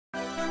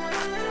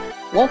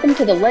Welcome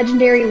to the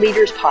Legendary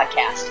Leaders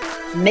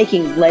Podcast,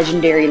 Making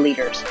Legendary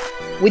Leaders,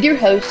 with your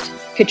host,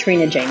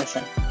 Katrina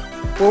Jameson,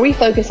 where we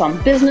focus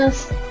on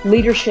business,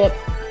 leadership,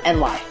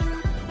 and life.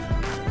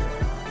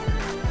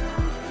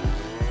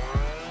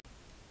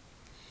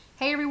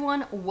 Hey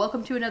everyone,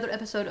 welcome to another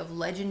episode of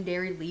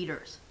Legendary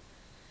Leaders.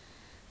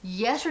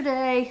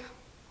 Yesterday,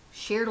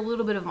 shared a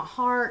little bit of my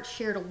heart,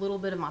 shared a little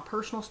bit of my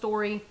personal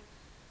story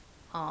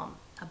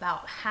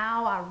about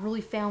how I really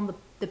found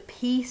the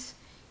peace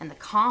and the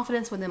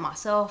confidence within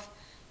myself,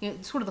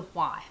 sort of the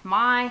why.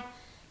 My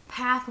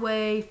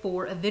pathway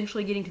for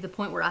eventually getting to the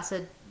point where I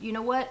said, you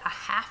know what, I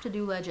have to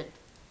do Legend.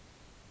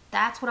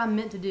 That's what I'm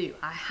meant to do.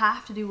 I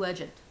have to do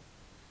Legend.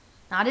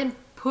 Now, I didn't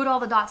put all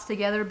the dots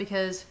together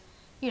because,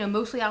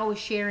 mostly I was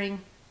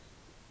sharing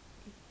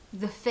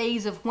the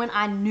phase of when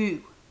I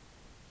knew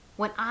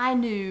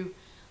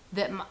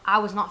that I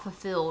was not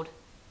fulfilled,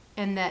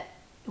 and that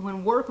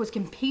when work was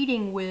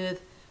competing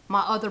with my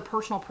other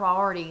personal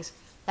priorities,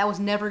 that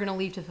was never going to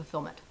lead to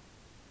fulfillment.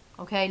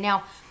 Okay,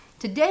 now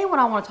today what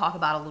I want to talk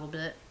about a little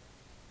bit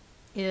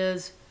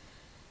is,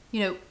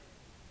 I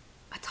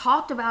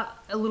talked about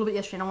a little bit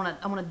yesterday, and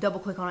I want to double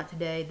click on it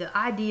today. The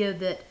idea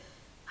that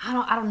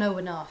I don't know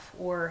enough,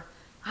 or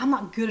I'm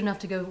not good enough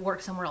to go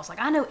work somewhere else.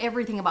 Like, I know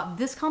everything about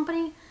this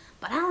company,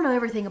 but I don't know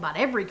everything about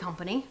every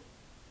company.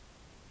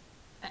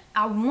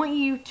 I want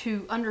you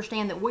to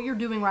understand that what you're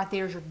doing right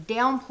there is you're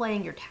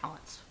downplaying your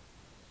talents.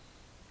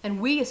 And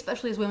we,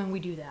 especially as women, we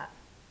do that.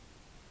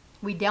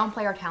 We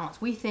downplay our talents.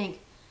 We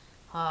think,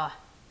 I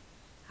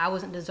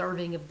wasn't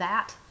deserving of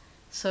that,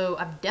 so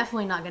I'm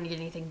definitely not going to get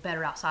anything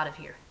better outside of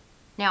here.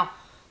 Now,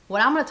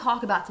 what I'm going to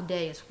talk about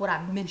today is what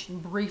I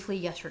mentioned briefly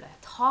yesterday. I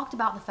talked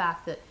about the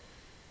fact that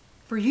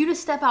for you to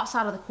step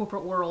outside of the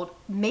corporate world,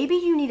 maybe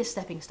you need a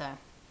stepping stone.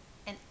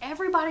 And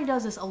everybody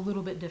does this a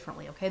little bit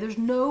differently, okay? There's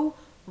no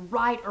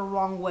right or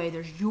wrong way.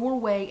 There's your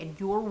way, and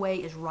your way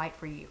is right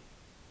for you.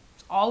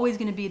 It's always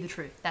going to be the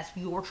truth. That's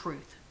your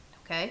truth,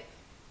 okay?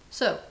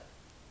 So,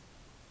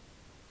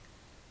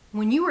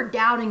 when you were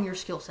doubting your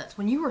skill sets,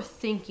 when you were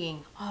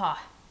thinking, I've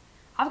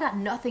got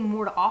nothing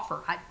more to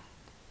offer.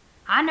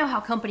 I know how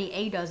company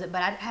A does it,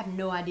 but I have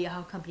no idea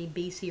how company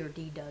B, C, or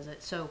D does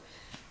it. So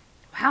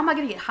how am I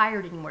going to get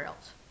hired anywhere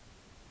else?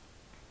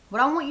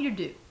 What I want you to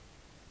do,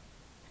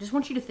 I just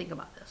want you to think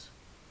about this.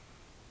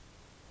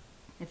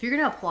 If you're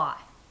going to apply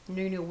and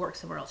you're going to work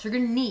somewhere else, you're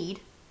going to need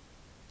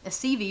a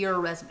CV or a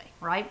resume,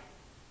 right?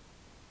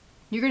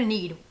 You're going to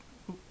need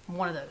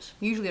one of those,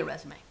 usually a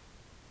resume.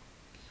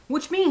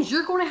 Which means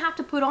you're going to have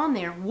to put on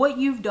there what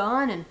you've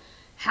done and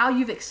how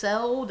you've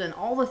excelled and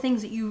all the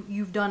things that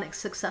you've done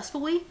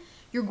successfully.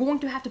 You're going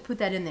to have to put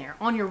that in there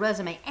on your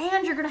resume.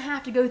 And you're going to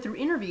have to go through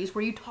interviews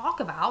where you talk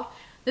about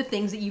the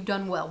things that you've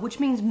done well. Which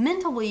means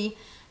mentally,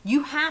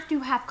 you have to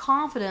have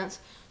confidence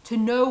to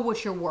know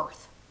what you're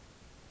worth.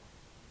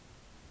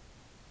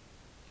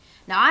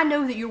 Now, I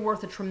know that you're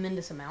worth a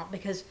tremendous amount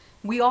because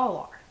we all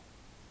are.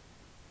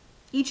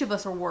 Each of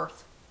us are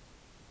worth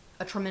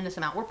a tremendous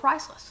amount. We're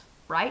priceless,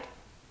 right?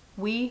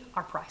 We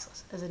are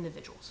priceless as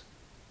individuals.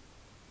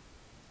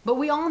 But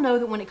we all know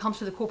that when it comes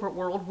to the corporate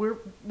world,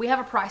 we have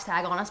a price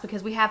tag on us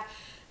because we have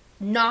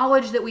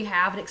knowledge that we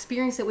have and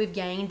experience that we've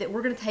gained that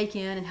we're going to take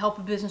in and help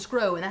a business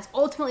grow. And that's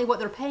ultimately what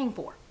they're paying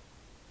for.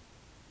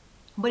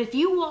 But if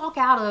you walk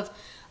out of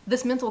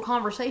this mental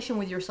conversation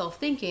with yourself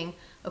thinking,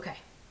 okay,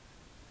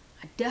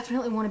 I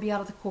definitely want to be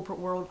out of the corporate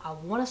world. I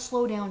want to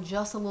slow down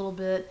just a little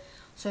bit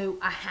so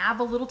I have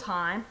a little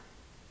time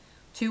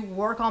to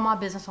work on my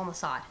business on the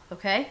side,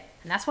 okay?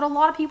 And that's what a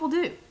lot of people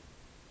do.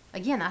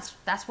 Again,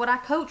 that's what I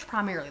coach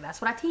primarily.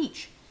 That's what I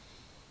teach.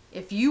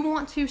 If you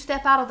want to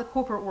step out of the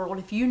corporate world,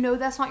 if you know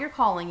that's not your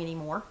calling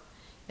anymore,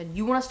 and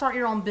you want to start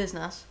your own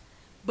business,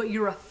 but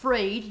you're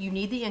afraid you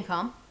need the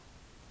income,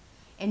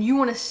 and you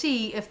want to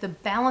see if the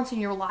balance in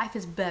your life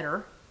is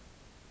better,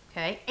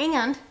 okay?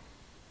 And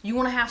you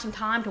want to have some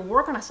time to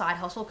work on a side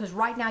hustle because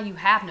right now you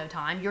have no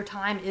time. Your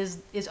time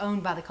is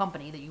owned by the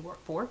company that you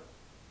work for.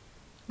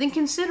 Then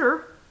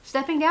consider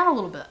stepping down a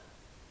little bit.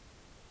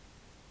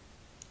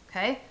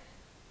 Okay?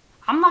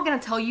 I'm not going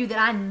to tell you that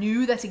I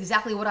knew that's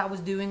exactly what I was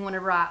doing when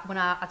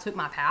I took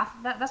my path.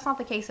 That's not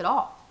the case at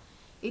all.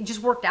 It just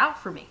worked out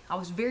for me. I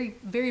was very,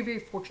 very, very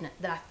fortunate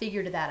that I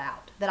figured that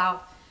out, that I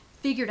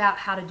figured out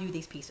how to do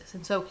these pieces.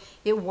 And so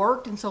it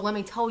worked. And so let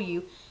me tell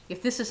you,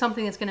 if this is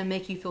something that's going to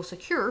make you feel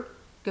secure,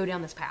 go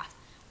down this path.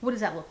 What does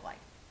that look like?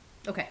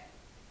 Okay.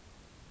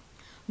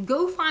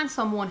 Go find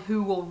someone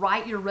who will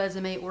write your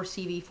resume or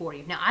CV for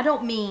you. Now, I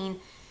don't mean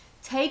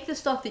take the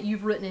stuff that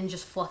you've written and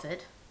just fluff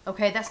it.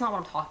 Okay, that's not what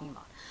I'm talking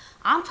about.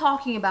 I'm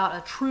talking about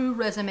a true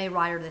resume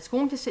writer that's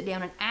going to sit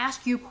down and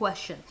ask you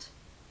questions.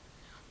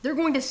 They're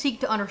going to seek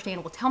to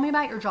understand, well, tell me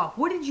about your job.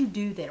 What did you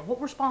do there? What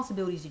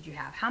responsibilities did you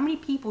have? How many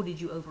people did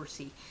you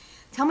oversee?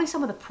 Tell me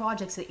some of the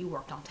projects that you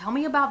worked on. Tell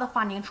me about the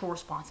financial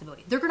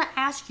responsibility. They're going to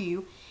ask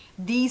you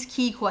these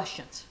key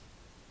questions.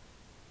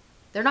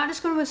 They're not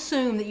just going to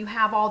assume that you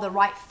have all the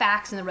right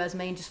facts in the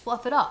resume and just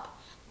fluff it up.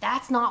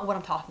 That's not what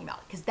I'm talking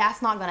about, because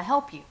that's not going to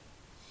help you.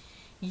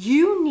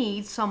 You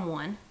need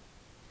someone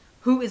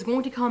who is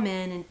going to come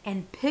in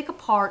and pick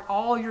apart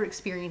all your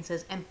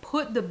experiences and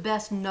put the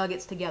best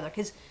nuggets together.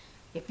 Because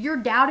if you're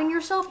doubting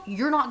yourself,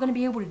 you're not going to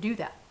be able to do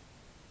that.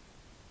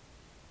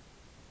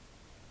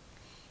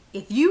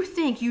 If you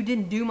think you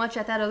didn't do much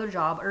at that other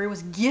job, or it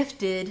was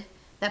gifted,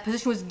 that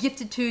position was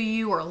gifted to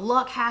you, or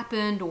luck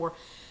happened, or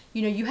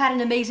you had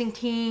an amazing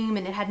team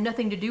and it had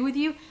nothing to do with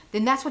you,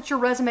 then that's what your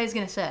resume is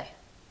going to say.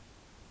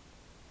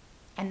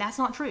 And that's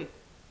not true.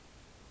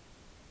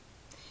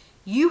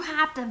 You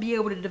have to be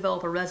able to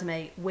develop a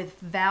resume with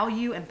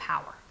value and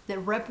power that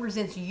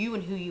represents you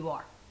and who you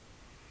are.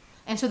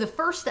 And so the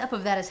first step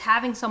of that is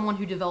having someone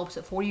who develops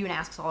it for you and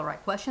asks all the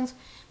right questions,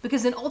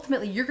 because then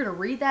ultimately you're going to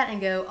read that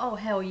and go, oh,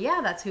 hell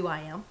yeah, that's who I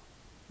am.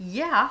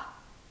 Yeah.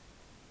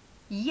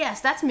 Yes,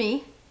 that's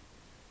me.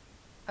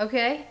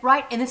 Okay,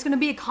 right? And it's going to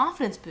be a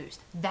confidence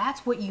boost.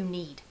 That's what you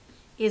need,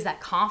 is that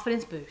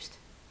confidence boost.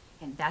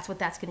 And that's what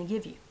that's going to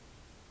give you.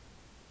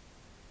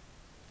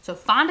 So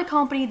find a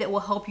company that will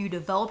help you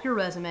develop your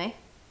resume,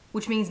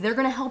 which means they're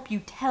going to help you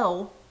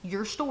tell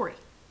your story.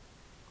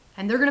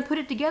 And they're going to put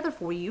it together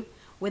for you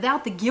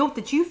without the guilt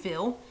that you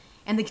feel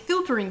and the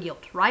filtering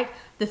guilt, right?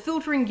 The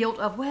filtering guilt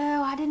of,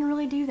 well, I didn't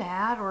really do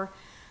that, or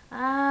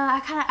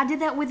I did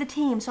that with the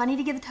team, so I need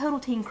to give the total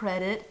team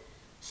credit.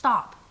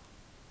 Stop.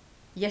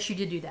 Yes, you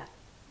did do that.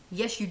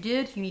 Yes, you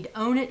did. You need to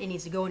own it. It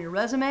needs to go on your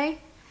resume.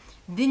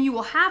 Then you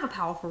will have a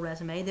powerful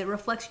resume that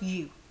reflects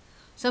you.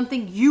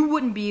 Something you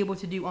wouldn't be able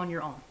to do on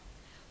your own.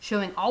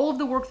 Showing all of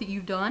the work that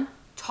you've done,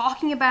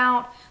 talking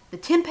about the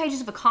 10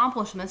 pages of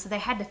accomplishments that they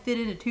had to fit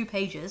into 2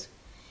 pages,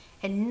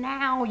 and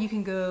now you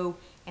can go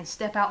and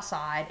step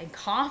outside and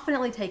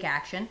confidently take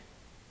action.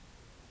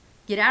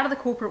 Get out of the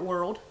corporate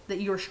world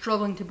that you're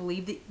struggling to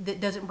believe that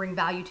doesn't bring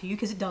value to you,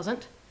 because it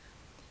doesn't.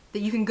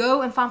 That you can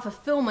go and find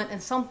fulfillment in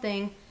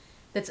something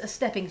that's a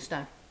stepping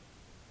stone,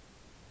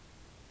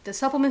 that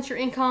supplements your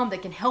income,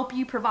 that can help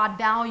you provide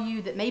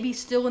value, that may be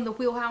still in the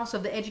wheelhouse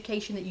of the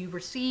education that you've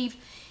received.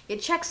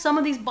 It checks some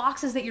of these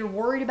boxes that you're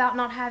worried about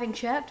not having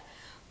checked,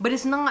 but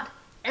it's not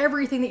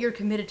everything that you're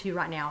committed to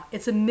right now.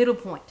 It's a middle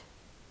point.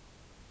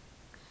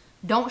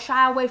 Don't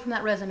shy away from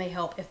that resume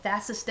help if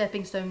that's the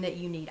stepping stone that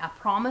you need. I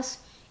promise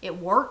it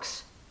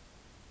works.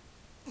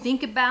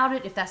 Think about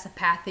it if that's the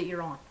path that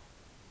you're on.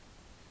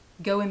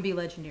 Go and be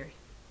legendary.